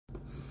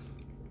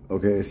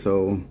Okay,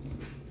 so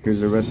here's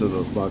the rest of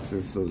those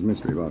boxes, those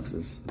mystery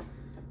boxes.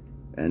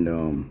 And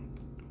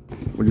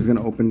we're just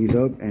gonna open these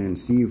up and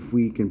see if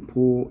we can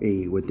pull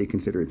what they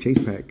consider a chase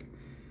pack.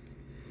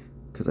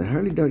 Because I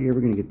highly doubt you're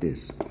ever gonna get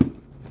this.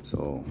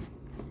 So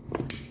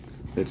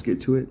let's get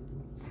to it.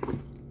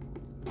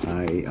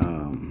 I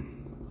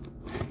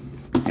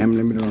am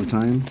limited on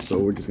time, so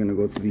we're just gonna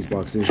go through these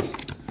boxes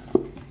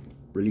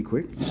really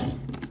quick.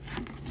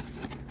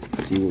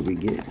 See what we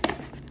get.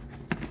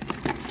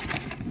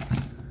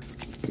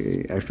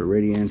 Okay, Astral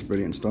Radiance,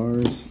 Brilliant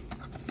Stars,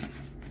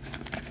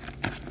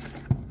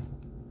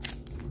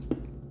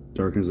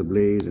 Darkness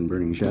Ablaze, and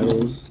Burning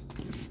Shadows.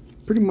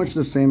 Pretty much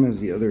the same as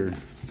the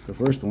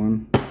first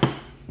one.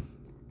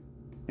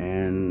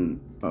 And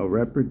a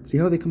Rapid, see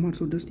how they come out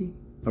so dusty?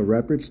 A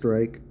Rapid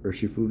Strike or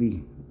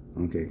Shifugi.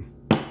 Okay.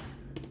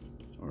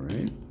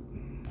 Alright.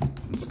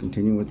 Let's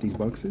continue with these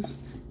boxes.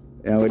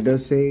 Now it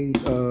does say,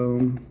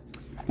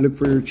 look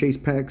for your chase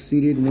packs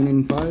seeded 1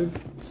 in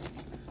 5.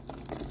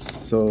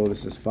 So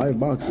this is 5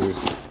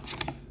 boxes.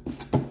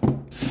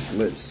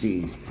 Let's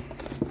see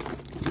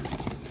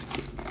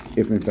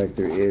if in fact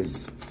there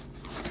is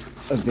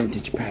a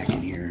vintage pack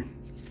in here.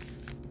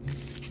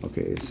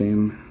 Okay,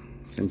 same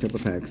type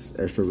of packs.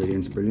 Astral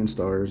Radiance, Brilliant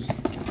Stars,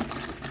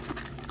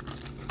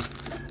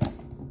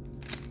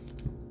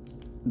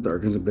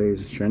 Darkness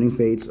Ablaze, Shining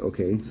Fates.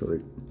 Okay, so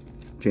they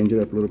change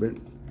it up a little bit.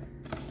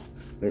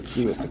 Let's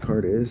see what the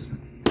card is.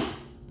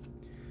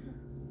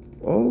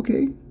 Oh,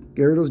 okay,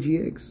 Gyarados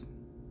GX.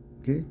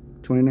 Okay,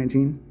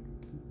 2019.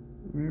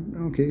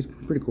 Okay, it's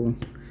pretty cool.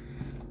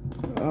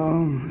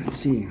 Let's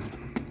see.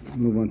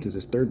 Move on to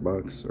this third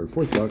box or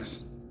fourth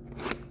box.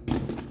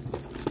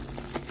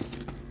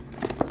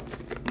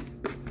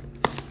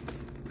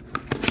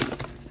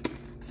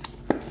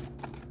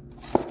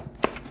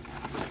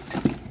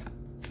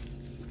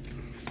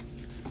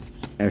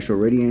 Astral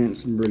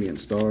Radiance, Brilliant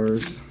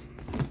Stars,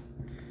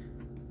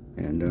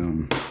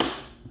 and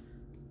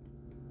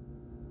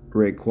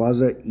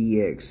Rayquaza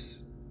EX.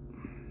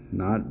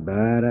 Not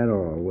bad at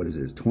all. What is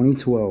this?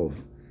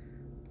 2012.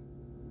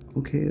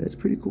 Okay, that's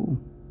pretty cool.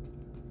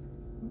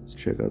 Let's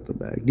check out the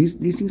back. These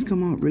things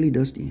come out really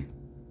dusty.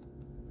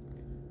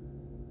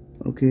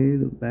 Okay,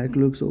 the back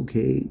looks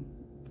okay.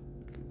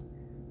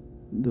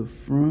 The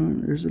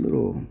front, there's a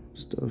little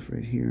stuff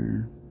right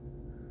here.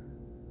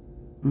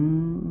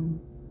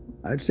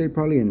 I'd say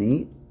probably an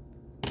 8.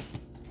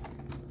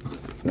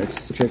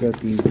 Let's check out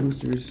these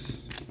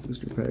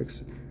booster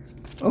packs.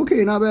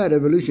 Okay, not bad.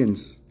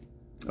 Evolutions.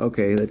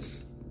 Okay,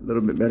 that's a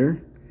little bit better.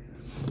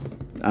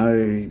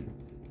 I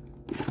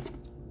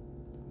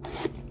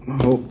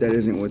hope that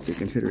isn't what they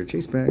consider a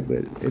chase pack,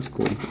 but it's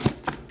cool.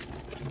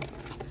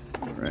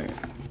 Alright.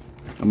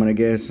 I'm gonna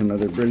guess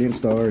another Brilliant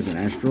Stars and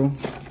Astral.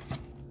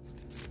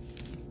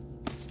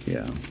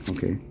 Yeah,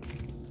 okay.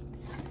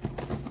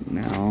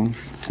 Now,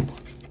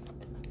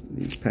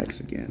 these packs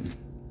again.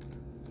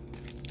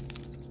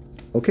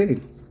 Okay,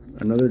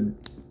 another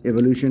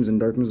Evolutions and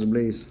Darkness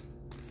Ablaze.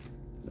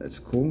 That's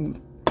cool.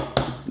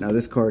 Now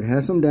this card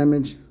has some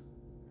damage.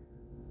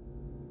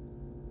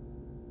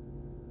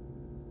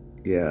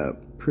 Yeah,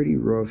 pretty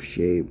rough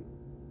shape.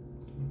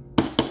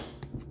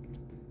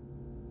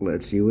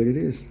 Let's see what it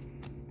is.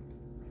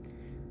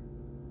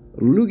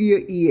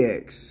 Lugia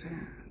EX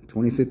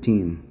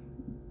 2015.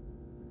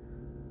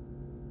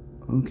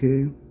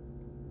 Okay.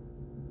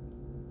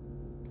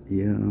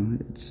 Yeah,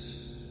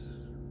 it's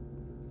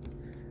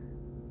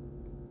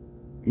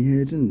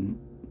in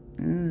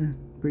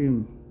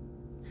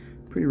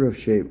pretty rough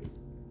shape.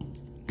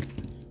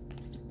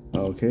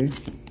 Okay.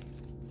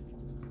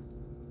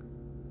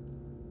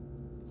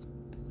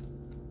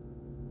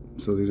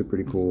 So these are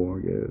pretty cool, I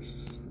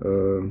guess.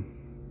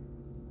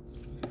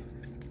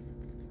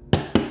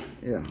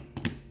 Yeah.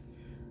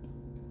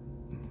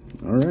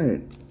 All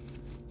right.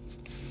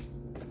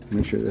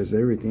 Make sure that's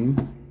everything.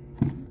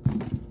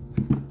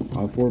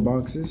 All 4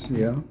 boxes,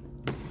 yeah.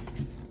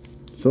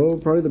 So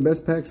probably the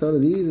best packs out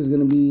of these is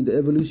gonna be the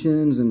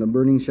Evolutions and the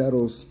Burning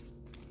Shadows.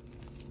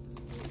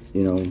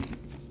 You know,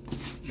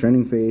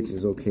 Shining Fates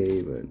is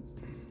okay, but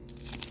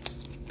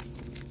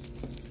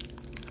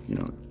you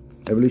know,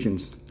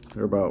 Evolutions,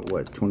 they're about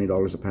what,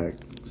 $20 a pack,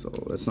 so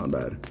that's not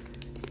bad.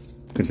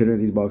 Considering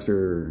these boxes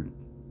are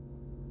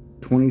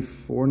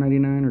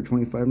 $24.99 or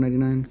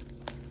 $25.99.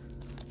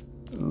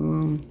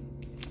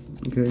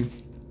 Okay.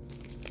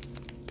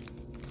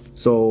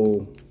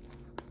 So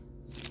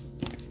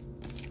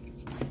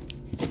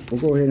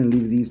we'll go ahead and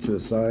leave these to the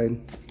side.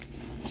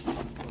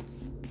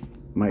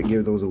 Might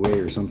give those away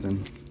or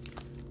something.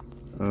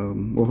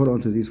 We'll hold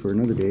on to these for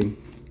another day.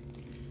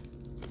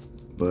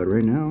 But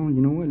right now,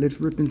 you know what? Let's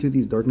rip into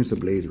these Darkness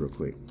Ablaze real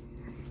quick.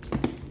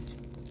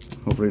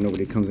 Hopefully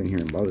nobody comes in here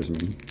and bothers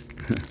me.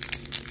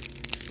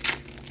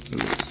 So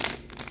let's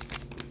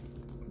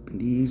open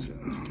these.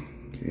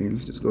 Okay,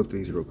 let's just go through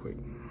these real quick.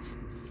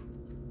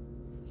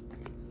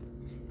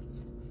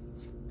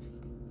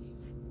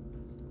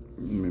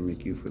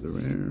 Mimic you for the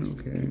rare,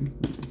 okay.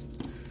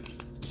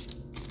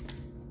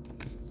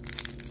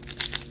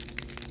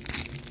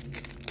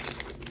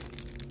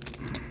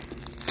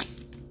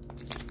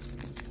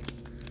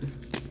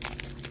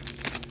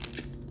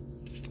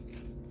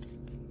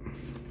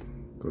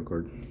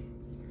 card.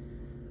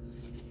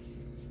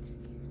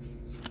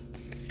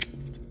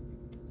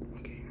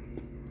 Okay.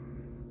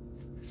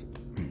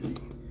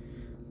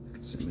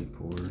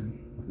 Semi-poured.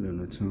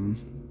 Lunatone.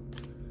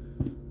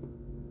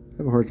 I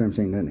have a hard time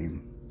saying that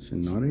name.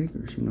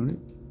 Shinotic?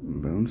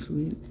 Bone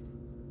Sweet?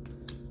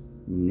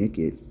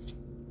 Nickit.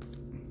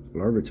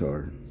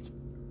 Larvitar.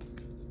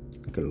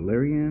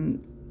 Galarian.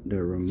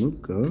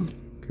 Darumaka.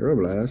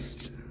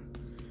 Carablast.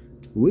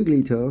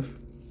 Wigglytuff.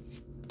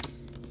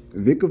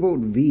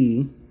 Vikavolt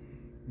V.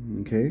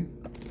 Okay.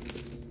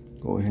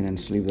 Go ahead and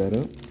sleeve that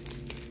up.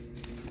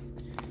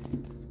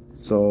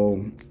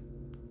 So,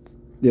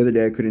 the other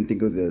day I couldn't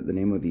think of the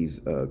name of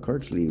these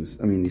card sleeves.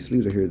 I mean, these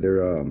sleeves are here.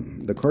 They're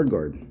the card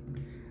guard.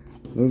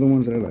 Those are the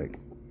ones that I like.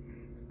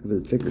 Because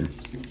they're thicker.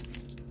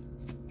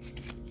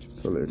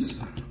 So let's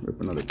rip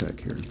another pack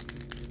here.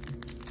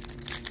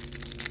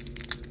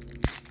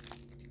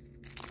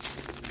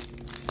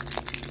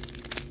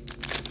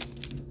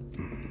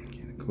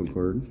 Okay, the code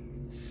card.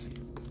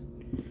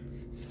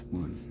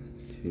 1,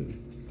 2.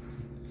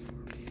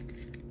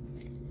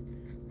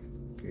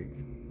 Okay.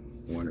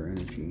 Water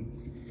Energy.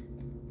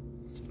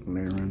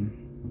 Laren.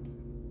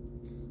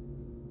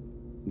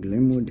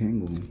 Glenwood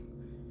Tangle.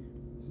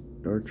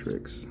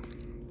 Dartrix.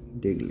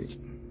 Diglett.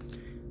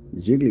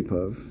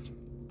 Jigglypuff.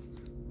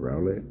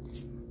 Rowlet.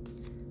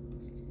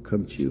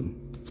 Cubchoo.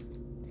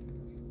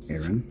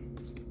 Aaron.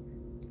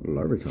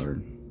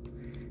 Larvitar.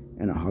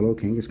 And a hollow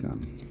Kangaskhan.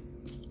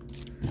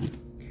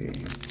 Okay.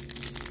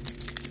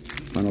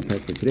 Final pack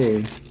for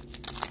today.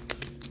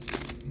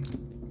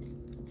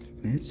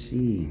 Let's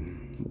see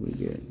what we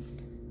get.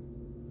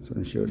 So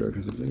I show Dark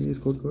Place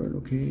code card.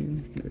 Okay.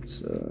 Let's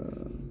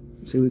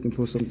see if we can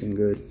pull something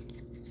good.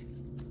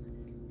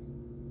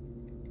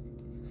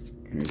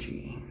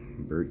 Energy.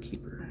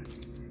 Birdkeeper.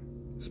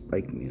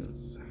 Spike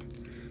Muse.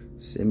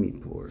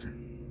 Semi-pour.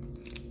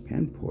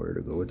 Panpour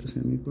to go with the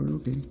Semi-pour.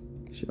 Okay.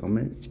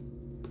 Shelmet.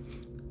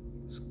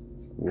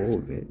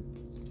 Squirrelvet.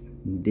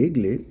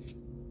 Diglett.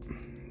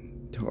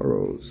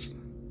 Tauros.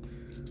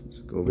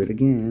 Scovit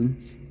again.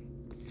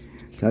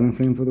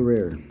 Talonflame for the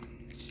rare.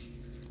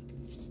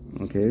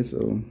 Okay,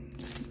 so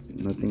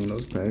nothing in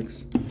those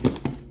packs.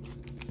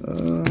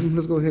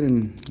 Let's go ahead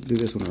and do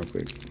this one real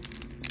quick.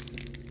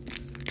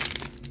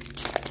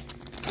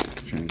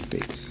 Shining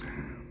Fates.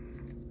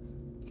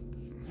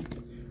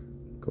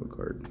 Code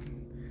card.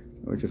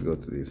 Or just go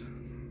through these.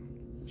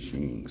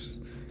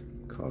 Shinx.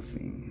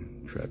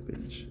 Coughing.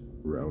 Trapinch.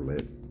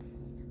 Rowlet.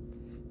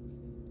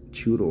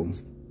 Choodle.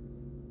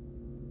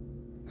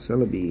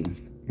 Celebi.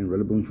 And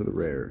Rillaboom for the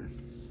rare.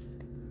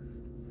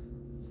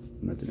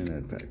 Nothing in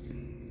that pack.